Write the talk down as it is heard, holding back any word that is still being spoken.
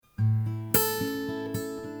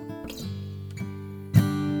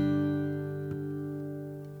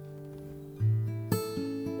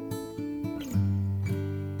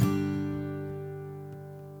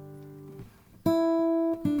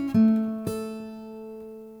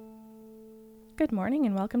Good morning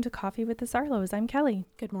and welcome to Coffee with the Sarlos. I'm Kelly.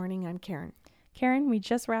 Good morning, I'm Karen. Karen, we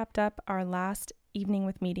just wrapped up our last Evening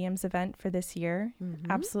with Mediums event for this year. Mm-hmm.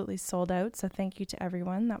 Absolutely sold out, so thank you to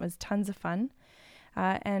everyone. That was tons of fun.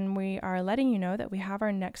 And we are letting you know that we have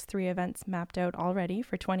our next 3 events mapped out already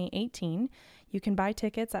for 2018. You can buy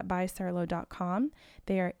tickets at buysarlo.com.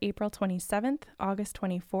 They are April 27th, August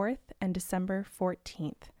 24th, and December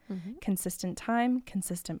 14th. Mm-hmm. Consistent time,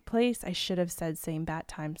 consistent place. I should have said same bat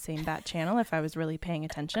time, same bat channel if I was really paying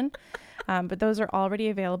attention. But those are already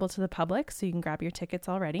available to the public, so you can grab your tickets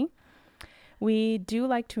already. We do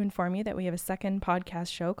like to inform you that we have a second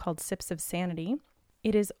podcast show called Sips of Sanity.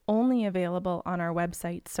 It is only available on our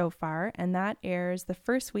website so far, and that airs the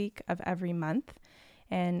first week of every month,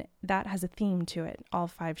 and that has a theme to it, all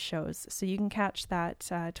 5 shows. So you can catch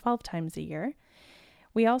that 12 times a year.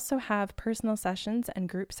 We also have personal sessions and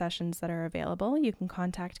group sessions that are available. You can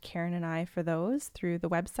contact Karen and I for those through the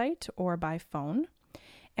website or by phone.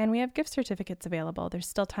 And we have gift certificates available. There's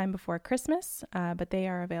still time before Christmas, but they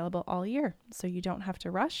are available all year, so you don't have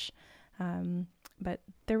to rush. But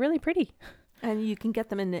they're really pretty. And you can get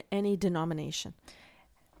them in any denomination.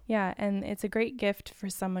 Yeah, and it's a great gift for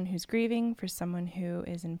someone who's grieving, for someone who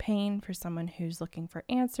is in pain, for someone who's looking for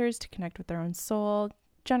answers to connect with their own soul,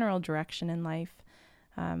 general direction in life.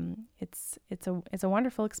 It's a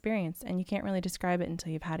wonderful experience, and you can't really describe it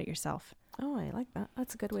until you've had it yourself. Oh, I like that.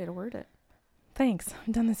 That's a good way to word it. Thanks.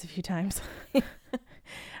 I've done this a few times.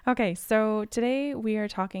 Okay, so today we are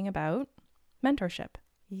talking about mentorship.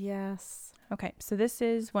 Yes. Okay, so this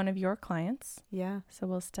is one of your clients. Yeah. So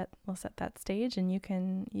we'll set that stage, and you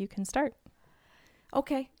can start.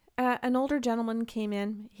 Okay. An older gentleman came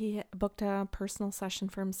in. He booked a personal session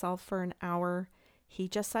for himself for an hour. He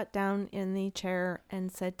just sat down in the chair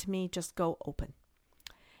and said to me, "Just go open."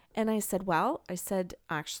 And I said,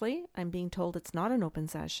 actually, I'm being told it's not an open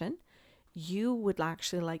session. You would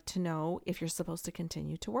actually like to know if you're supposed to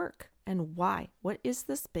continue to work and why. What is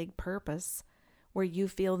this big purpose where you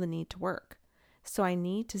feel the need to work? So I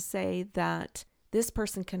need to say that this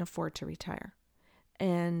person can afford to retire,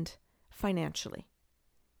 and financially.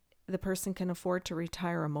 The person can afford to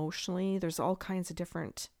retire emotionally. There's all kinds of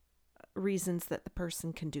different reasons that the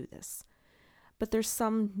person can do this. But there's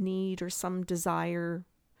some need or some desire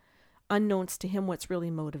unknowns to him what's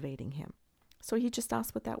really motivating him. So he just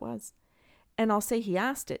asked what that was. And I'll say he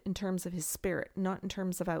asked it in terms of his spirit, not in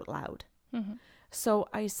terms of out loud. Mm-hmm. So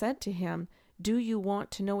I said to him, "Do you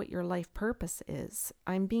want to know what your life purpose is?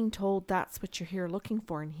 I'm being told that's what you're here looking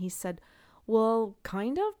for." And he said, "Well,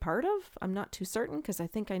 kind of, part of. I'm not too certain because I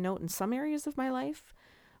think I know it in some areas of my life.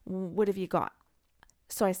 What have you got?"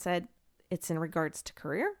 So I said, it's in regards to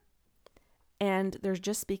career. And they're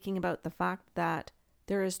just speaking about the fact that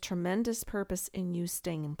there is tremendous purpose in you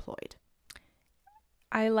staying employed.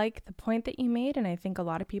 I like the point that you made, and I think a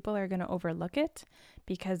lot of people are going to overlook it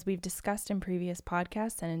because we've discussed in previous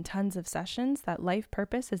podcasts and in tons of sessions that life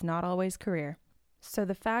purpose is not always career. So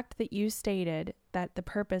the fact that you stated that the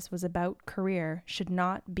purpose was about career should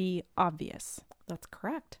not be obvious. That's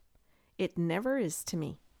correct. It never is to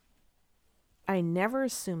me. I never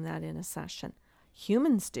assume that in a session.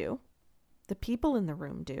 Humans do. The people in the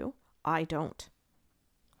room do. I don't.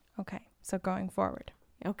 Okay, so going forward.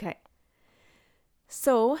 Okay.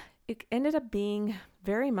 So it ended up being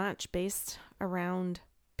very much based around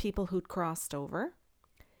people who'd crossed over,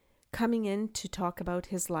 coming in to talk about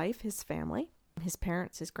his life, his family, his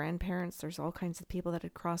parents, his grandparents. There's all kinds of people that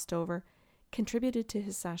had crossed over, contributed to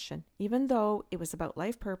his session, even though it was about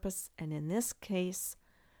life purpose and in this case,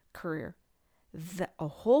 career. A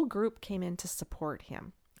whole group came in to support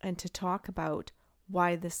him and to talk about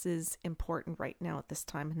why this is important right now at this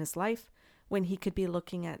time in his life, when he could be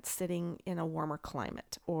looking at sitting in a warmer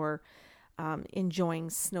climate or enjoying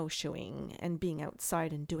snowshoeing and being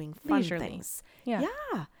outside and doing fun Leisurely. things. Yeah.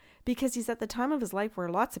 Yeah, because he's at the time of his life where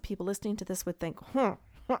lots of people listening to this would think,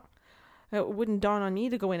 it wouldn't dawn on me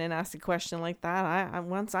to go in and ask a question like that.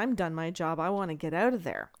 Once I'm done my job, I want to get out of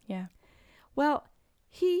there. Yeah. Well,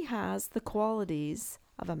 he has the qualities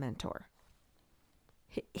of a mentor.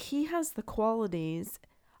 He has the qualities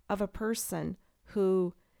of a person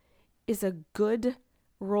who is a good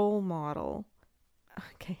role model.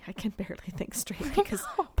 Okay, I can barely think straight because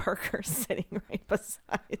Parker's sitting right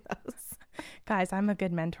beside us. Guys, I'm a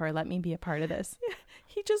good mentor. Let me be a part of this. Yeah,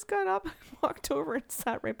 he just got up, walked over and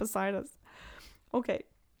sat right beside us. Okay.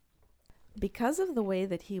 Because of the way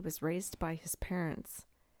that he was raised by his parents,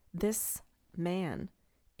 this man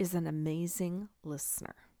is an amazing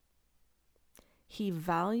listener. He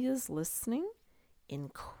values listening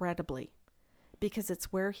incredibly because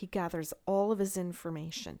it's where he gathers all of his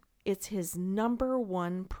information. It's his number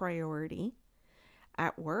one priority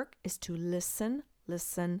at work is to listen,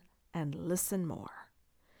 listen, and listen more.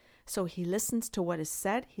 So he listens to what is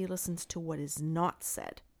said, he listens to what is not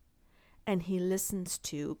said, and he listens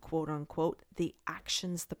to, quote unquote, the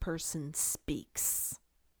actions the person speaks.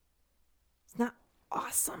 Isn't that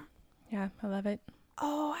awesome? Yeah, I love it.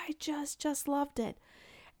 Oh, I just loved it.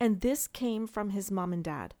 And this came from his mom and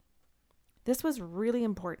dad. This was really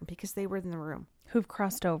important because they were in the room. Who've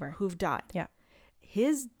crossed over. Who've died. Yeah.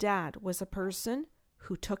 His dad was a person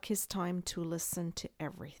who took his time to listen to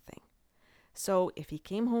everything. So if he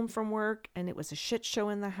came home from work and it was a shit show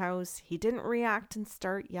in the house, he didn't react and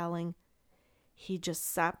start yelling. He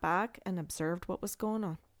just sat back and observed what was going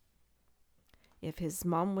on. If his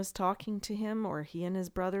mom was talking to him or he and his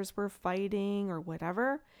brothers were fighting or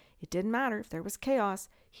whatever, it didn't matter. If there was chaos,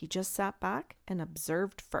 he just sat back and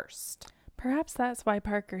observed first. Perhaps that's why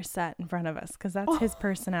Parker sat in front of us, because that's his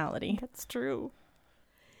personality. That's true.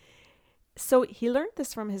 So he learned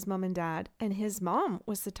this from his mom and dad, and his mom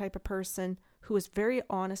was the type of person who was very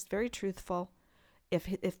honest, very truthful.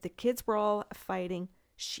 If the kids were all fighting,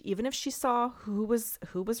 even if she saw who was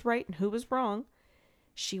right and who was wrong,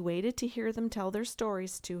 she waited to hear them tell their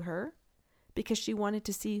stories to her because she wanted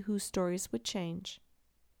to see whose stories would change.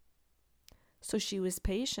 So she was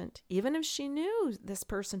patient, even if she knew this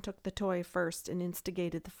person took the toy first and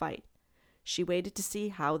instigated the fight. She waited to see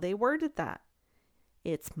how they worded that.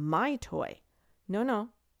 It's my toy. No,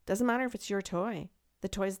 doesn't matter if it's your toy. The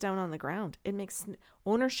toy's down on the ground.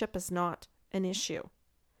 Ownership is not an issue.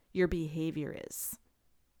 Your behavior is.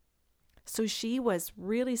 So she was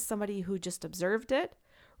really somebody who just observed it,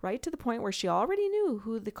 right to the point where she already knew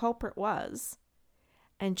who the culprit was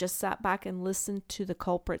and just sat back and listened to the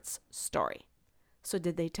culprit's story. So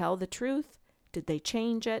did they tell the truth? Did they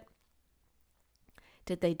change it?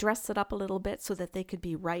 Did they dress it up a little bit so that they could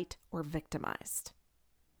be right or victimized?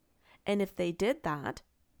 And if they did that,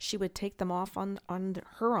 she would take them off on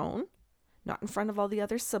her own, not in front of all the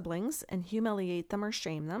other siblings, and humiliate them or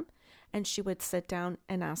shame them. And she would sit down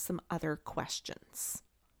and ask them other questions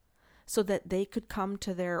so that they could come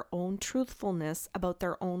to their own truthfulness about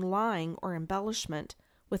their own lying or embellishment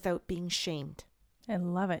without being shamed. I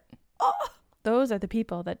love it. Oh! Those are the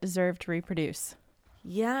people that deserve to reproduce.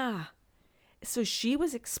 Yeah. So she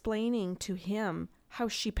was explaining to him how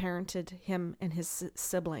she parented him and his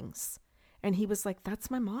siblings. And he was like,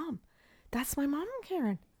 that's my mom. That's my mom,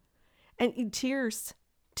 Karen. And tears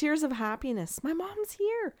of happiness. My mom's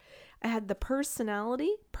here. I had the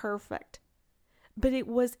personality perfect. But it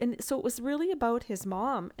was really about his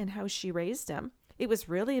mom and how she raised him. It was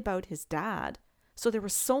really about his dad. So there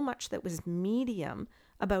was so much that was medium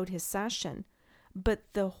about his session. But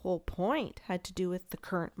the whole point had to do with the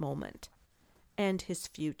current moment and his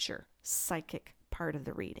future psychic part of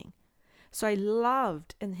the reading. So I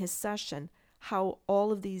loved in his session how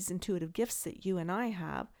all of these intuitive gifts that you and I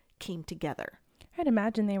have came together. I'd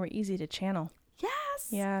imagine they were easy to channel. Yes.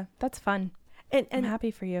 Yeah, that's fun. And I'm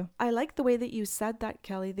happy for you. I like the way that you said that,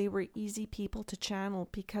 Kelly. They were easy people to channel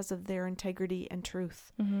because of their integrity and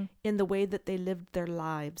truth in the way that they lived their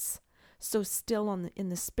lives. So still in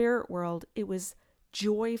the spirit world, it was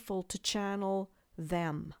joyful to channel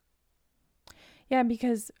them. Yeah,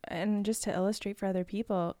 because, and just to illustrate for other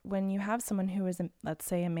people, when you have someone who is, let's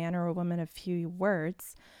say, a man or a woman of few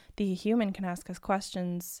words, the human can ask us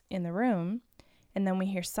questions in the room, and then we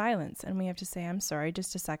hear silence, and we have to say, I'm sorry,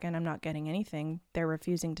 just a second, I'm not getting anything. They're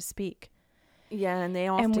refusing to speak. Yeah, and they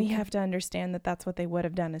often... And we have to understand that that's what they would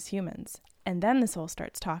have done as humans. And then the soul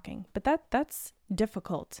starts talking. But that's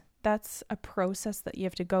difficult. That's a process that you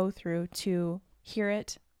have to go through to hear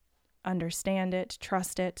it, understand it,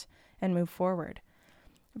 trust it, and move forward.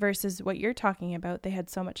 Versus what you're talking about, they had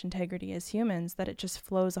so much integrity as humans that it just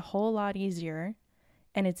flows a whole lot easier,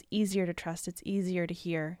 and it's easier to trust, it's easier to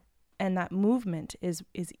hear, and that movement is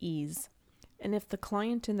ease. And if the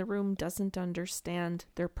client in the room doesn't understand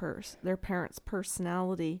their parent's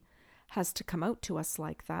personality has to come out to us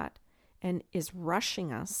like that and is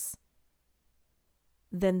rushing us,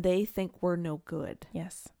 then they think we're no good.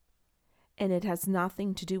 Yes. And it has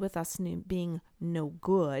nothing to do with us being no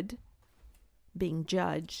good, being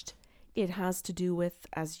judged. It has to do with,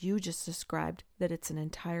 as you just described, that it's an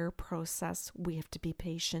entire process we have to be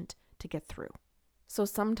patient to get through. So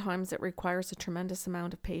sometimes it requires a tremendous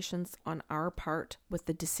amount of patience on our part with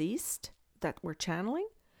the deceased that we're channeling.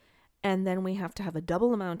 And then we have to have a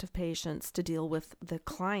double amount of patience to deal with the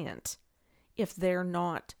client if they're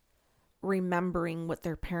not remembering what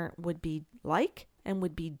their parent would be like and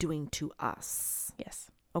would be doing to us.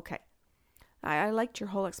 Yes. Okay. I liked your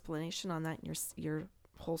whole explanation on that, your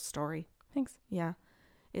whole story. Thanks. Yeah.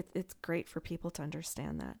 It's great for people to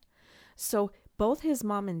understand that. So, both his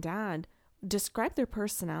mom and dad described their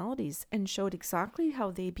personalities and showed exactly how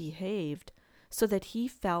they behaved so that he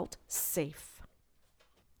felt safe.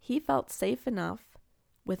 He felt safe enough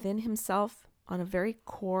within himself on a very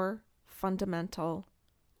core, fundamental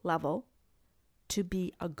level to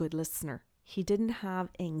be a good listener. He didn't have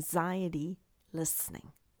anxiety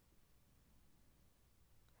listening.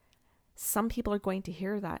 Some people are going to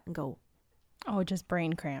hear that and go, oh, just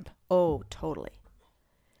brain cramp. oh, totally.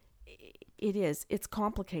 It is. It's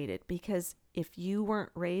complicated because if you weren't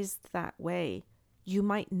raised that way, you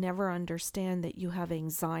might never understand that you have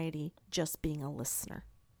anxiety just being a listener.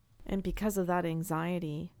 And because of that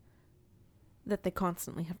anxiety, that they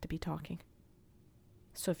constantly have to be talking.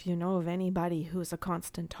 So if you know of anybody who's a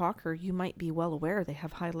constant talker, you might be well aware they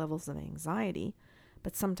have high levels of anxiety,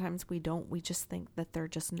 but sometimes we don't. We just think that they're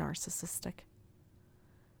just narcissistic.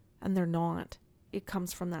 And they're not. It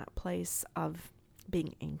comes from that place of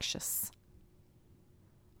being anxious.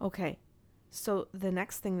 Okay, so the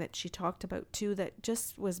next thing that she talked about too that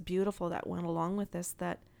just was beautiful that went along with this,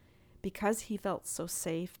 that because he felt so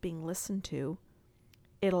safe being listened to,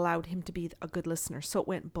 it allowed him to be a good listener. So it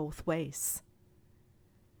went both ways.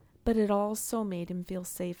 But it also made him feel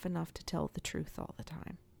safe enough to tell the truth all the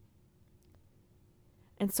time.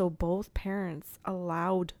 And so both parents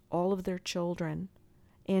allowed all of their children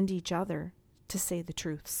and each other to say the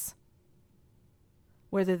truths.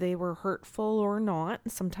 Whether they were hurtful or not,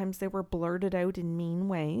 sometimes they were blurted out in mean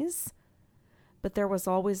ways. But there was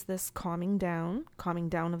always this calming down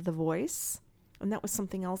of the voice. And that was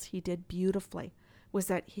something else he did beautifully, was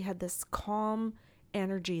that he had this calm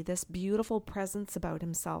energy, this beautiful presence about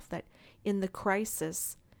himself, that in the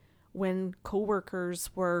crisis, when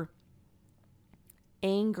coworkers were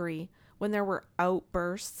angry, when there were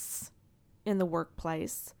outbursts in the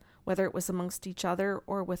workplace, whether it was amongst each other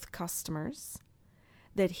or with customers,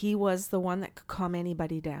 that he was the one that could calm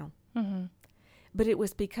anybody down. Mm-hmm. But it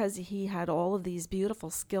was because he had all of these beautiful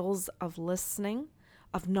skills of listening,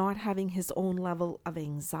 of not having his own level of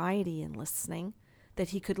anxiety in listening, that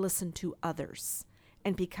he could listen to others.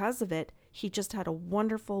 And because of it, he just had a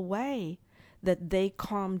wonderful way that they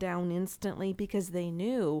calmed down instantly because they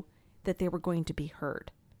knew that they were going to be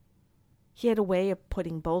heard. He had a way of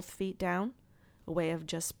putting both feet down, a way of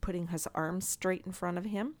just putting his arms straight in front of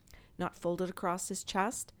him, not folded across his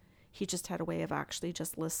chest. He just had a way of actually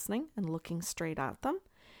just listening and looking straight at them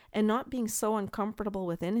and not being so uncomfortable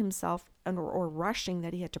within himself or rushing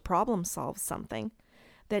that he had to problem solve something,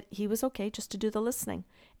 that he was okay just to do the listening.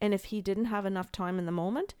 And if he didn't have enough time in the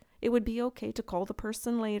moment, it would be okay to call the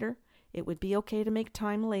person later. It would be okay to make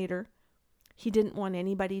time later. He didn't want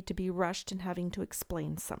anybody to be rushed and having to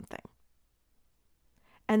explain something.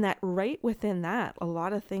 And that right within that, a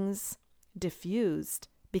lot of things diffused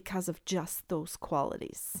because of just those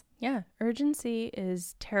qualities. Yeah, urgency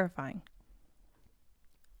is terrifying.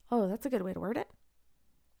 Oh, that's a good way to word it.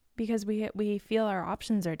 Because we feel our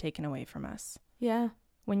options are taken away from us. Yeah.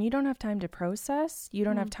 When you don't have time to process, you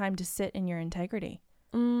don't have time to sit in your integrity.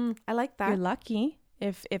 I like that. You're lucky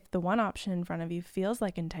if the one option in front of you feels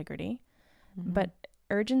like integrity, but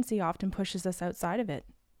urgency often pushes us outside of it.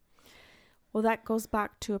 Well, that goes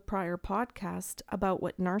back to a prior podcast about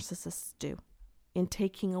what narcissists do in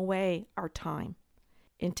taking away our time,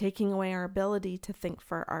 in taking away our ability to think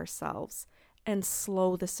for ourselves and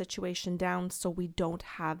slow the situation down so we don't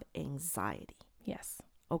have anxiety. Yes.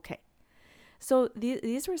 Okay. So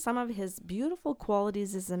these were some of his beautiful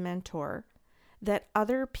qualities as a mentor that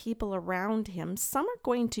other people around him, some are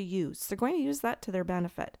going to use. They're going to use that to their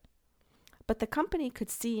benefit. But the company could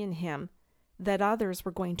see in him that others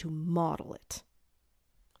were going to model it.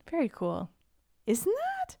 Very cool. Isn't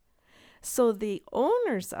that? So the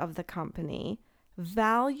owners of the company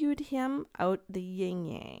valued him out the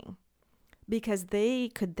yin-yang because they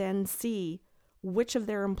could then see which of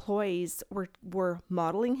their employees were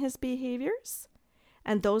modeling his behaviors,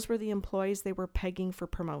 and those were the employees they were pegging for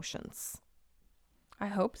promotions. I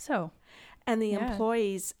hope so. And the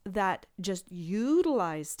employees that just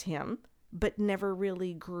utilized him but never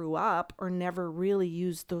really grew up or never really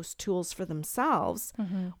used those tools for themselves,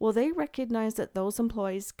 well, they recognized that those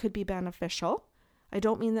employees could be beneficial. I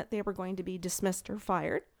don't mean that they were going to be dismissed or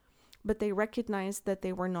fired, but they recognized that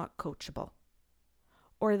they were not coachable,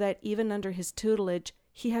 or that even under his tutelage,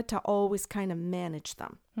 he had to always kind of manage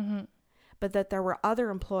them, but that there were other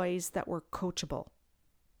employees that were coachable.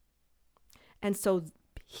 And so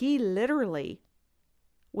he literally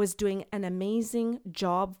was doing an amazing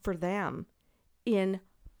job for them in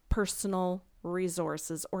personal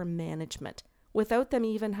resources or management without them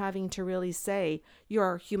even having to really say, you're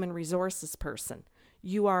our human resources person.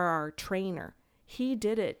 You are our trainer. He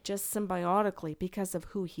did it just symbiotically because of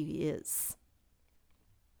who he is.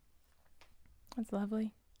 That's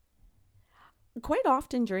lovely. Quite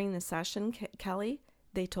often during the session, Kelly,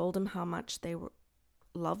 they told him how much they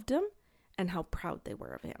loved him and how proud they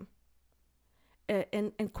were of him.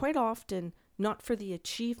 And quite often, not for the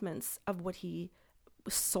achievements of what he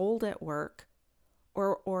sold at work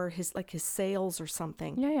or his sales or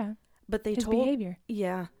something. Yeah. But they his told behavior.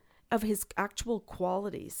 Yeah, of his actual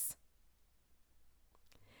qualities.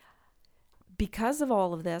 Because of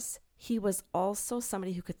all of this, he was also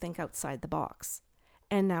somebody who could think outside the box.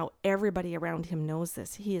 And now everybody around him knows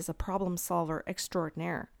this. He is a problem solver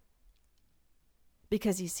extraordinaire.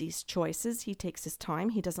 Because he sees choices, he takes his time,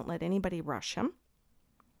 he doesn't let anybody rush him.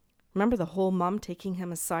 Remember the whole mom taking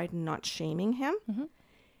him aside and not shaming him? Mm-hmm.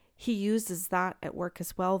 He uses that at work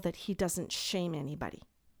as well, that he doesn't shame anybody.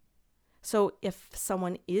 So if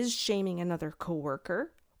someone is shaming another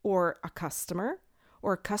coworker or a customer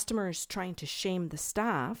is trying to shame the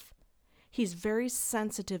staff, he's very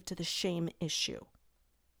sensitive to the shame issue.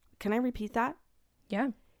 Can I repeat that?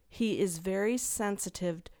 Yeah. He is very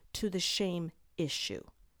sensitive to the shame issue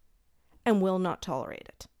and will not tolerate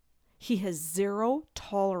it. He has zero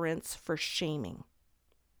tolerance for shaming.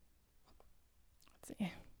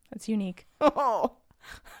 That's unique.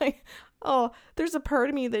 There's a part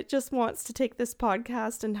of me that just wants to take this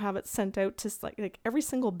podcast and have it sent out to like every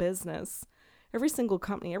single business, every single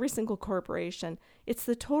company, every single corporation. It's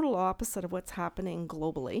the total opposite of what's happening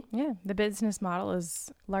globally. Yeah. The business model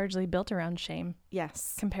is largely built around shame.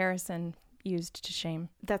 Yes. Comparison used to shame.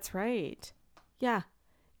 That's right. Yeah.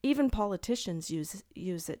 Even politicians use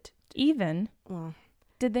it. Even? Well,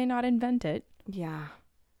 did they not invent it? Yeah.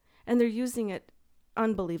 And they're using it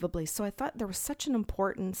unbelievably. So I thought there was such an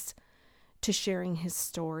importance to sharing his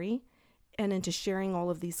story and into sharing all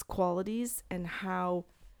of these qualities and how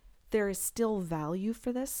there is still value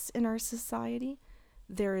for this in our society.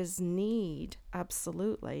 There is need,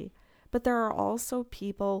 absolutely. But there are also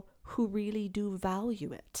people who really do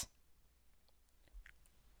value it.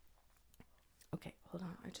 Okay, hold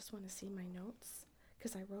on. I just want to see my notes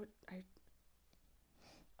because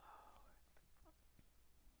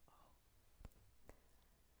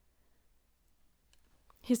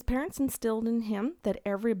His parents instilled in him that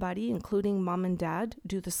everybody, including mom and dad,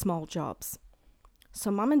 do the small jobs. So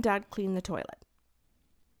mom and dad clean the toilet.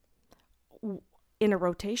 In a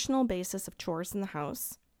rotational basis of chores in the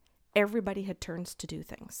house, everybody had turns to do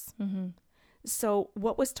things. Mm-hmm. So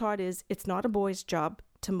what was taught is it's not a boy's job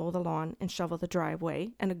to mow the lawn and shovel the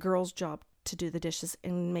driveway and a girl's job to do the dishes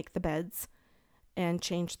and make the beds and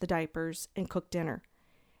change the diapers and cook dinner.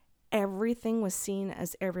 Everything was seen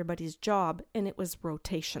as everybody's job, and it was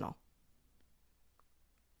rotational.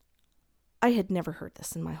 I had never heard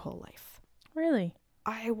this in my whole life. Really?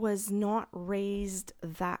 I was not raised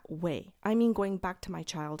that way. I mean, going back to my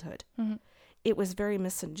childhood. Mm-hmm. It was very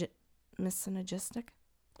misogynistic. Misogynistic.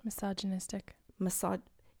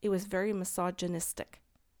 It was very misogynistic.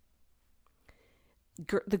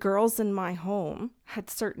 The girls in my home had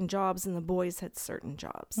certain jobs, and the boys had certain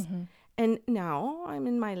jobs. Mm-hmm. And now I'm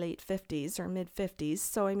in my late 50s or mid 50s.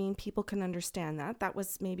 So, I mean, people can understand that. That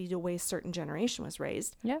was maybe the way a certain generation was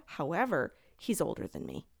raised. Yeah. However, he's older than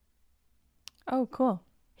me. Oh, cool.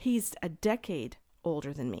 He's a decade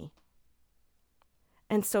older than me.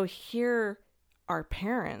 And so here are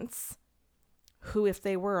parents who, if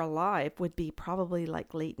they were alive, would be probably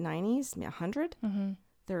like late 90s, 100. Mm-hmm.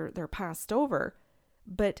 They're passed over.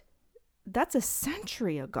 But that's a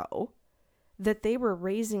century ago that they were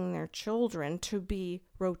raising their children to be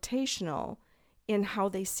rotational in how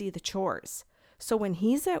they see the chores. So when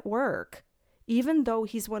he's at work, even though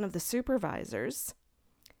he's one of the supervisors,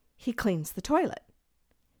 he cleans the toilet.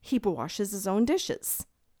 He washes his own dishes.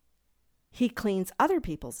 He cleans other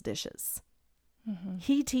people's dishes. Mm-hmm.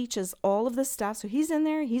 He teaches all of the stuff. So he's in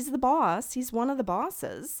there. He's the boss. He's one of the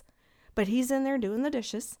bosses. But he's in there doing the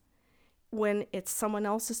dishes. When it's someone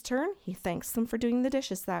else's turn, he thanks them for doing the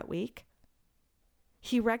dishes that week.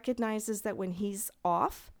 He recognizes that when he's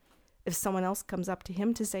off, if someone else comes up to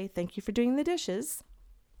him to say, thank you for doing the dishes,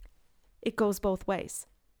 it goes both ways.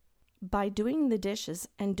 By doing the dishes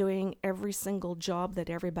and doing every single job that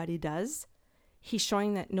everybody does, he's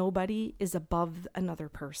showing that nobody is above another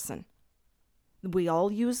person. We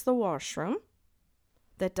all use the washroom.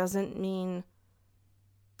 That doesn't mean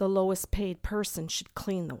the lowest paid person should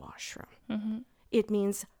clean the washroom. Mm-hmm. It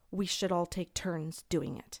means we should all take turns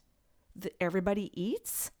doing it. Everybody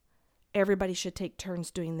eats. Everybody should take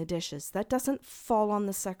turns doing the dishes. That doesn't fall on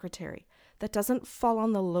the secretary. That doesn't fall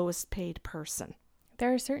on the lowest paid person.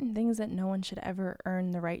 There are certain things that no one should ever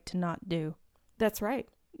earn the right to not do. That's right.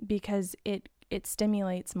 Because it it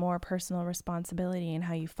stimulates more personal responsibility in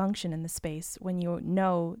how you function in the space when you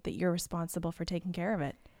know that you're responsible for taking care of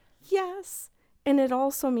it. Yes. And it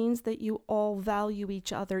also means that you all value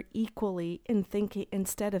each other equally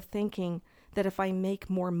instead of thinking that if I make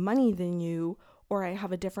more money than you or I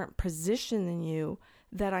have a different position than you,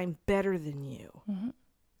 that I'm better than you.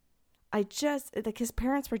 His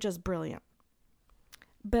parents were just brilliant.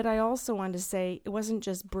 But I also want to say it wasn't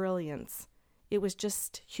just brilliance. It was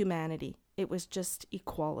just humanity. It was just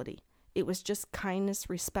equality. It was just kindness,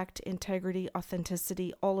 respect, integrity,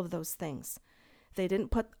 authenticity, all of those things. They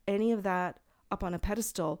didn't put any of that up on a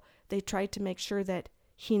pedestal. They tried to make sure that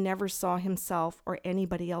he never saw himself or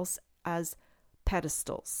anybody else as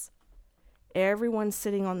pedestals. Everyone's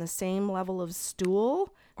sitting on the same level of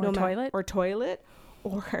stool or toilet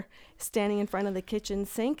or standing in front of the kitchen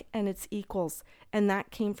sink, and it's equals. And that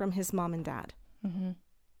came from his mom and dad. Mm-hmm.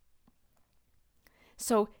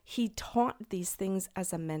 So he taught these things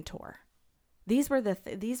as a mentor. These were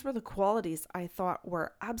the qualities I thought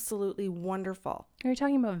were absolutely wonderful. You're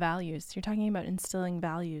talking about values. You're talking about instilling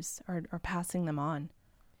values or passing them on.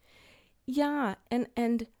 Yeah,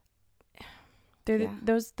 and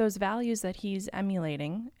those values that he's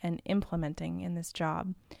emulating and implementing in this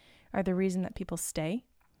job are the reason that people stay.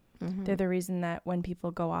 Mm-hmm. They're the reason that when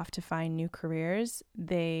people go off to find new careers,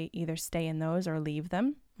 they either stay in those or leave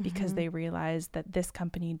them because they realize that this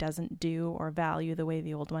company doesn't do or value the way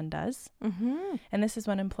the old one does. Mm-hmm. And this is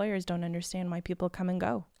when employers don't understand why people come and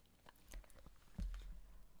go.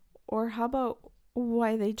 Or how about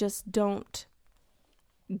why they just don't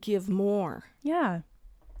give more? Yeah.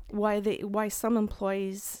 Why some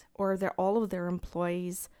employees or all of their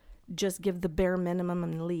employees just give the bare minimum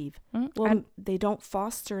and leave. Well, they don't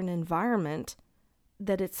foster an environment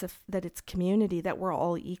that it's community, that we're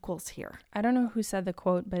all equals here. I don't know who said the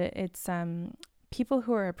quote, but it's people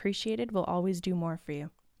who are appreciated will always do more for you.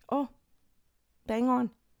 Oh, bang on.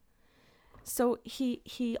 So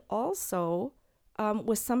he also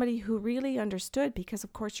was somebody who really understood, because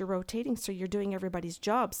of course you're rotating, so you're doing everybody's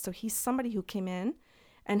jobs. So he's somebody who came in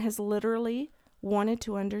and has literally wanted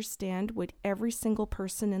to understand what every single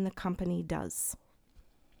person in the company does,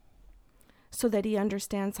 so that he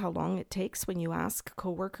understands how long it takes when you ask a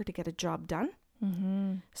coworker to get a job done,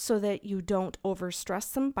 so that you don't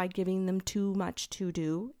overstress them by giving them too much to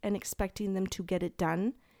do and expecting them to get it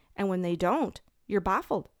done. And when they don't, you're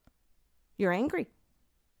baffled. You're angry.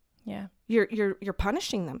 Yeah. You're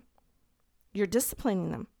punishing them. You're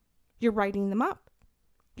disciplining them. You're writing them up.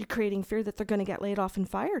 You're creating fear that they're going to get laid off and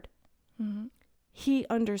fired. Mm-hmm. He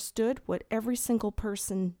understood what every single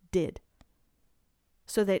person did,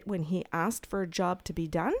 so that when he asked for a job to be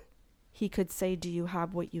done, he could say, do you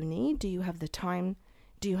have what you need? Do you have the time?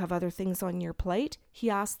 Do you have other things on your plate? He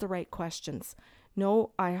asked the right questions.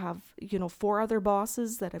 No, I have, 4 other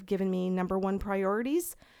bosses that have given me number 1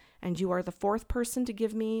 priorities, and you are the 4th person to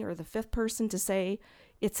give me, or the 5th person to say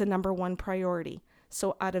it's a number 1 priority.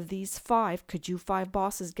 So out of these 5, could you 5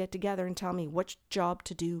 bosses get together and tell me which job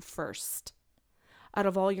to do first out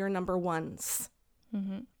of all your number 1s?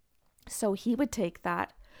 Mm-hmm. So he would take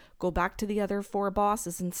that, go back to the other 4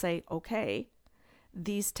 bosses and say, okay,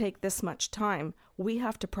 these take this much time. We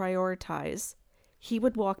have to prioritize. He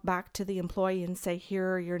would walk back to the employee and say,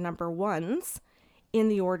 here are your number 1s in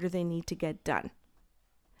the order they need to get done.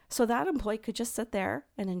 So that employee could just sit there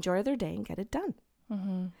and enjoy their day and get it done.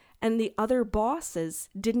 Mm-hmm. And the other bosses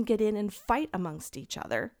didn't get in and fight amongst each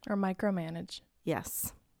other. Or micromanage.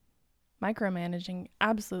 Yes. Micromanaging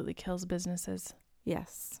absolutely kills businesses.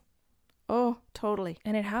 Yes. Oh, totally.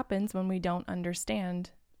 And it happens when we don't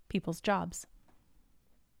understand people's jobs.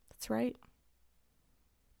 That's right.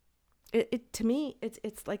 It to me,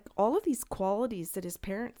 it's like all of these qualities that his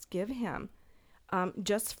parents give him,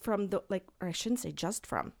 just from or I shouldn't say just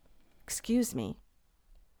from, excuse me.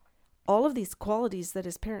 All of these qualities that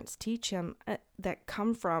his parents teach him that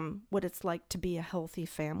come from what it's like to be a healthy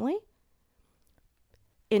family,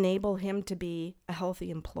 enable him to be a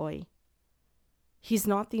healthy employee. He's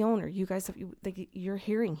not the owner. You guys you're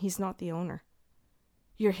hearing he's not the owner.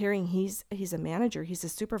 You're hearing he's a manager, he's a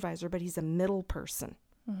supervisor, but he's a middle person.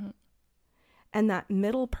 Mm-hmm. And that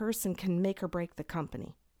middle person can make or break the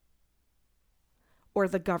company, or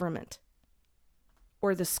the government,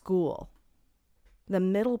 or the school. The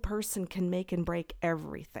middle person can make and break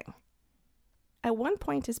everything. At one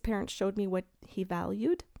point, his parents showed me what he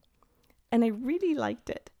valued, and I really liked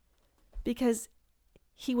it, because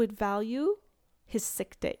he would value his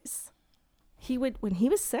sick days. When he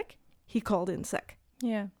was sick, he called in sick.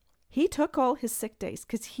 Yeah. He took all his sick days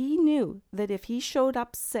because he knew that if he showed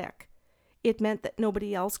up sick, it meant that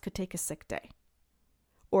nobody else could take a sick day.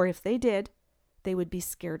 Or if they did, they would be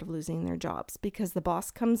scared of losing their jobs because the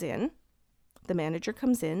boss comes in, the manager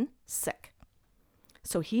comes in sick.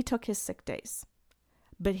 So he took his sick days.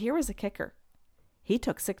 But here was a kicker. He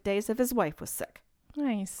took sick days if his wife was sick.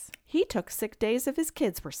 Nice. He took sick days if his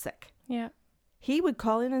kids were sick. Yeah. He would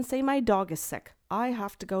call in and say, my dog is sick. I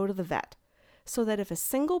have to go to the vet. So that if a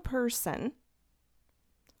single person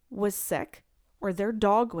was sick, or their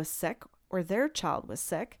dog was sick, or their child was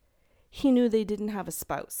sick, he knew they didn't have a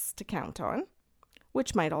spouse to count on,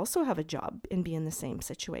 which might also have a job and be in the same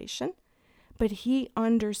situation. But he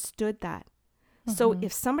understood that. So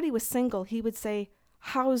if somebody was single, he would say,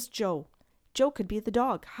 how's Joe? Joe could be the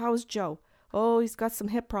dog. How's Joe? Oh, he's got some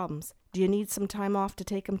hip problems. Do you need some time off to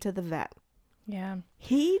take him to the vet? Yeah.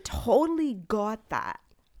 He totally got that.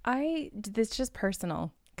 This is just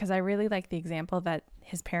personal because I really like the example that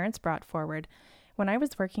his parents brought forward. When I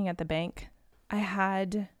was working at the bank, I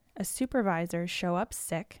had a supervisor show up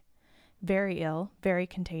sick, very ill, very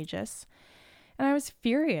contagious, and I was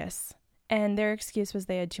furious. And their excuse was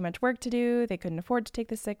they had too much work to do, they couldn't afford to take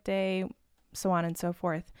the sick day, so on and so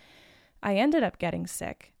forth. I ended up getting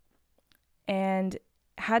sick and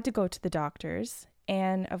had to go to the doctors.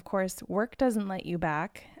 And of course, work doesn't let you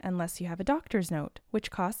back unless you have a doctor's note,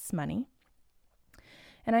 which costs money.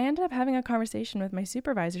 And I ended up having a conversation with my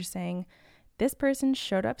supervisor saying, this person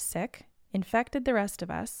showed up sick, infected the rest of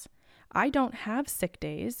us. I don't have sick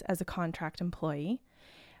days as a contract employee.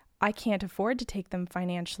 I can't afford to take them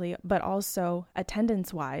financially, but also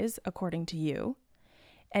attendance-wise, according to you.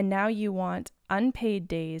 And now you want unpaid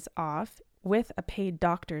days off with a paid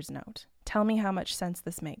doctor's note. Tell me how much sense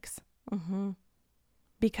this makes. Mm-hmm.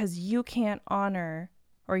 Because you can't honor,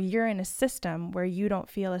 or you're in a system where you don't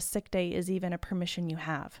feel a sick day is even a permission you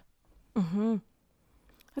have. Mm-hmm.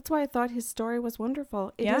 That's why I thought his story was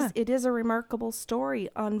wonderful. It is a remarkable story,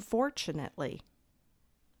 unfortunately.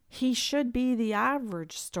 He should be the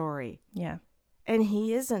average story. Yeah. And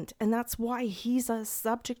he isn't. And that's why he's a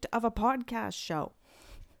subject of a podcast show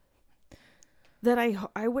that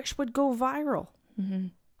I wish would go viral. Mm-hmm.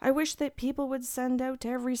 I wish that people would send out to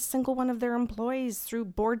every single one of their employees through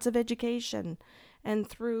boards of education and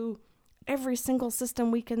through every single system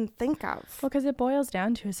we can think of. Well, because it boils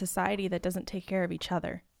down to a society that doesn't take care of each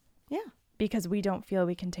other. Yeah. Because we don't feel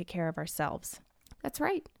we can take care of ourselves. That's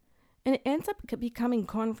right. And it ends up becoming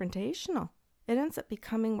confrontational. It ends up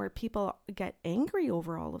becoming where people get angry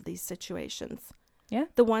over all of these situations. Yeah.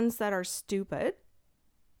 The ones that are stupid,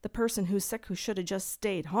 the person who's sick who should have just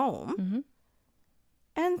stayed home, Mm-hmm.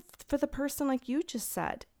 and for the person like you just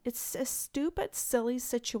said, it's a stupid, silly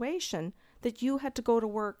situation that you had to go to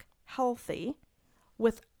work healthy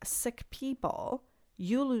with sick people.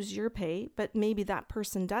 You lose your pay, but maybe that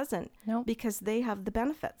person doesn't because they have the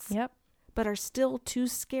benefits. Yep. But are still too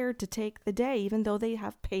scared to take the day, even though they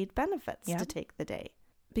have paid benefits to take the day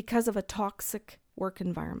because of a toxic work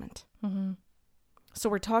environment. Mm-hmm. So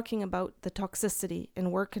we're talking about the toxicity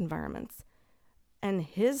in work environments. And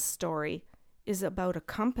his story is about a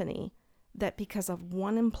company that because of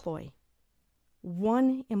one employee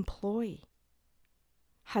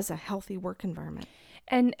has a healthy work environment.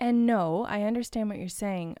 And no, I understand what you're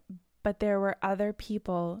saying, but there were other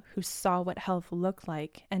people who saw what health looked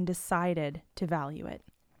like and decided to value it.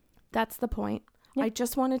 That's the point. Yeah. I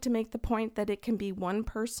just wanted to make the point that it can be one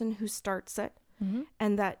person who starts it, Mm-hmm.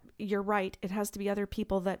 and that you're right, it has to be other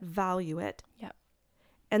people that value it. Yep.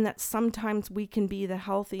 And that sometimes we can be the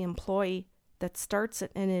healthy employee that starts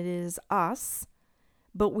it and it is us,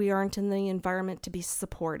 but we aren't in the environment to be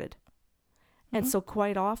supported. Mm-hmm. And so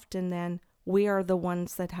quite often then we are the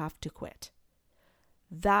ones that have to quit.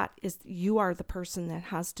 That is, you are the person that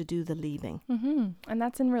has to do the leaving. Mm-hmm. And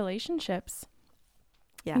that's in relationships.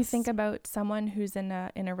 Yes. You think about someone who's in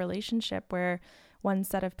a relationship where one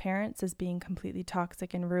set of parents is being completely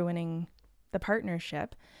toxic and ruining the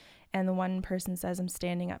partnership, and the one person says, I'm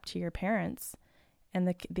standing up to your parents, and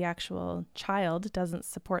the actual child doesn't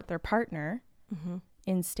support their partner Mm-hmm.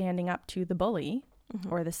 in standing up to the bully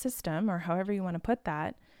Mm-hmm. or the system, or however you want to put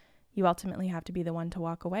that, you ultimately have to be the one to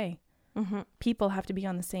walk away. Mm-hmm. People have to be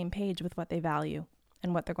on the same page with what they value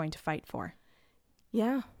and what they're going to fight for.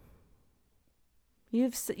 Yeah.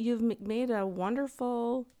 You've made a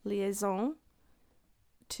wonderful liaison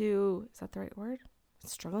to, is that the right word? I'm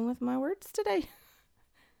struggling with my words today.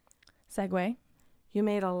 Segue. You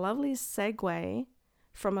made a lovely segue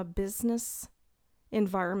from a business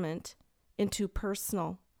environment into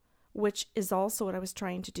personal, which is also what I was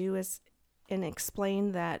trying to do and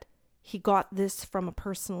explain that he got this from a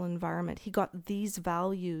personal environment. He got these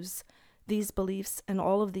values, these beliefs, and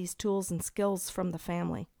all of these tools and skills from the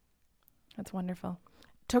family. That's wonderful.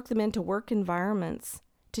 Took them into work environments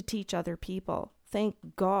to teach other people. Thank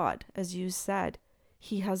God, as you said,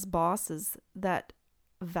 he has bosses that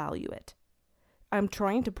value it. I'm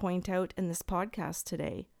trying to point out in this podcast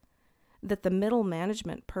today that the middle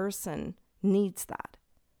management person needs that.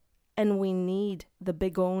 And we need the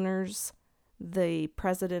big owners, the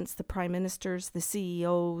presidents, the prime ministers, the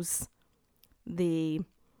CEOs, the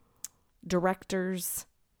directors.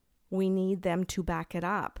 We need them to back it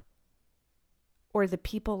up. Or the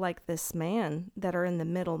people like this man that are in the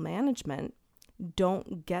middle management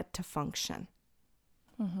don't get to function.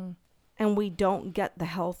 Mm-hmm. And we don't get the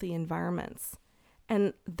healthy environments.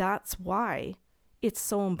 And that's why it's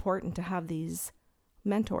so important to have these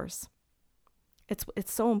mentors.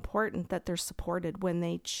 It's so important that they're supported when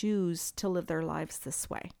they choose to live their lives this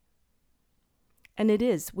way. And it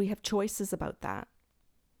is. We have choices about that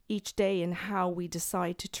each day in how we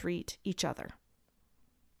decide to treat each other.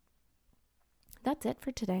 That's it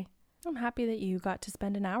for today. I'm happy that you got to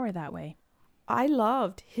spend an hour that way. I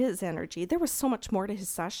loved his energy. There was so much more to his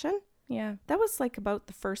session. Yeah. That was like about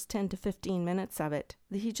the first 10 to 15 minutes of it.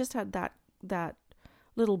 He just had that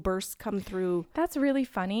little burst come through. That's really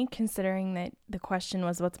funny considering that the question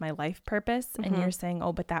was, what's my life purpose? Mm-hmm. And you're saying,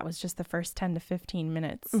 oh, but that was just the first 10 to 15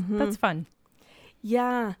 minutes. Mm-hmm. That's fun.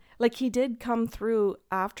 Yeah. Like he did come through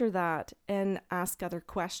after that and ask other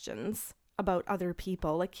questions about other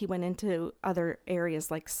people. Like he went into other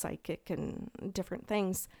areas like psychic and different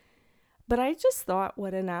things. But I just thought,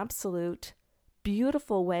 what an absolute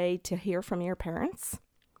beautiful way to hear from your parents.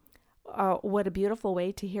 What a beautiful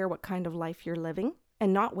way to hear what kind of life you're living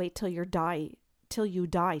and not wait till you die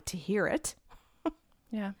to hear it.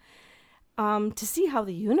 Yeah. To see how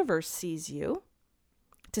the universe sees you,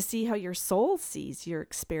 to see how your soul sees your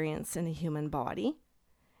experience in a human body,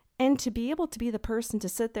 and to be able to be the person to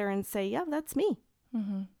sit there and say, yeah, that's me.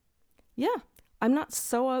 Mm-hmm. Yeah. I'm not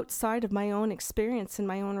so outside of my own experience and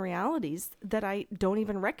my own realities that I don't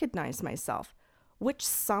even recognize myself, which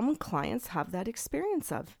some clients have that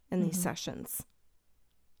experience of in these sessions.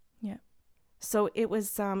 Yeah. So it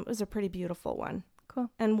was a pretty beautiful one.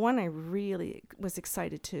 Cool. And one I really was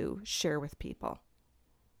excited to share with people.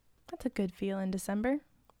 That's a good feel in December.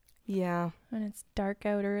 Yeah. When it's dark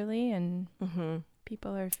out early and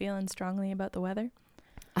people are feeling strongly about the weather.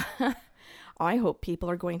 I hope people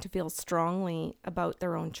are going to feel strongly about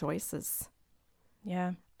their own choices.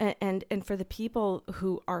 Yeah. And for the people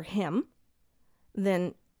who are him,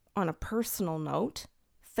 then on a personal note,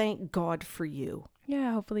 thank God for you.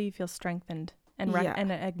 Yeah, hopefully you feel strengthened and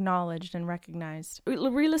and acknowledged and recognized.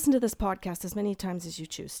 Re-listen to this podcast as many times as you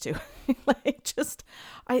choose to.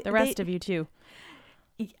 The rest of you too.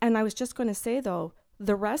 And I was just going to say though,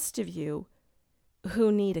 the rest of you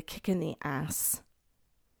who need a kick in the ass,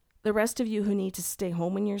 the rest of you who need to stay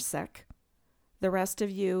home when you're sick, the rest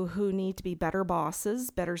of you who need to be better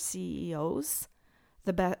bosses, better CEOs,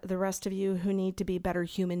 the rest of you who need to be better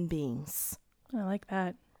human beings. I like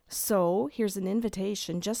that. So here's an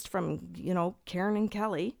invitation just from, Karen and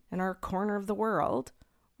Kelly in our corner of the world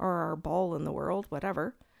or our ball in the world,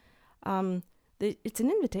 whatever. It's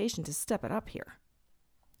an invitation to step it up here.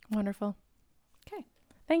 Wonderful. Okay.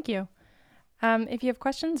 Thank you. If you have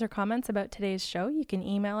questions or comments about today's show, you can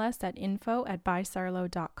email us at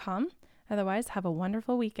info@bysarlo.com. Otherwise, have a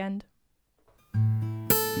wonderful weekend.